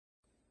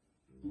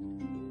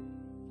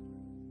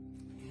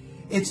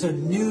It's a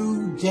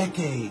new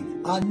decade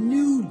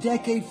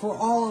for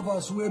all of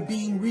us. We're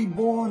being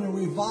reborn and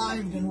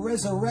revived and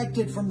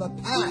resurrected from the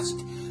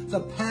past. The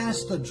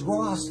past, the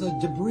dross, the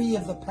debris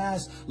of the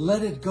past,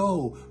 let it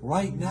go.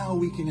 Right now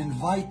we can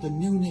invite the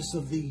newness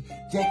of the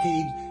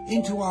decade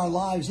into our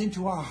lives,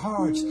 into our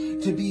hearts,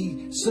 to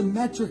be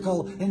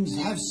symmetrical and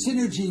have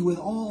synergy with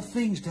all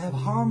things, to have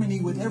harmony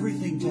with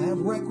everything, to have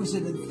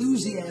requisite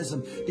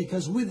enthusiasm,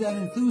 because with that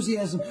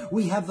enthusiasm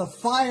we have the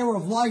fire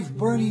of life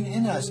burning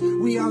in us.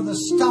 We are the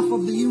stuff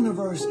of the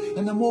universe,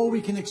 and the more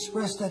we can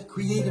express that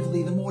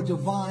creatively, the more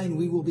divine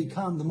we will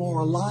become, the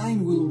more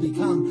aligned we will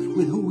become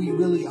with who we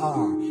really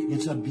are.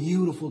 It's a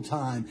beautiful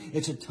time.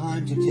 It's a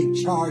time to take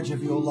charge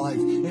of your life.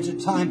 It's a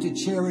time to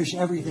cherish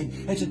everything.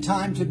 It's a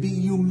time to be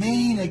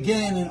humane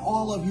again in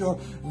all of your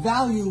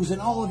values and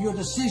all of your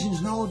decisions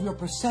and all of your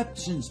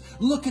perceptions.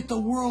 Look at the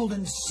world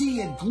and see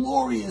it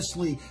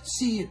gloriously.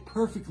 See it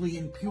perfectly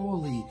and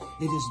purely.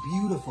 It is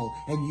beautiful,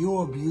 and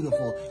you're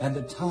beautiful, and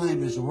the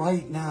time is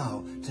right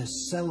now to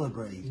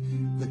celebrate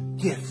the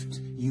gift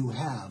you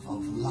have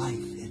of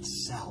life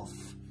itself.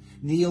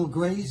 Neil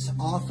Grace,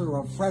 author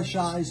of Fresh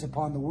Eyes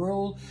Upon the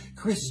World.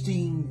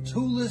 Christine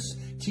Tulis,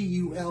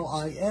 Tulis.com.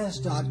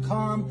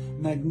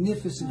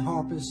 Magnificent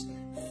harpist.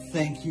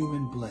 Thank you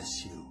and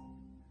bless you.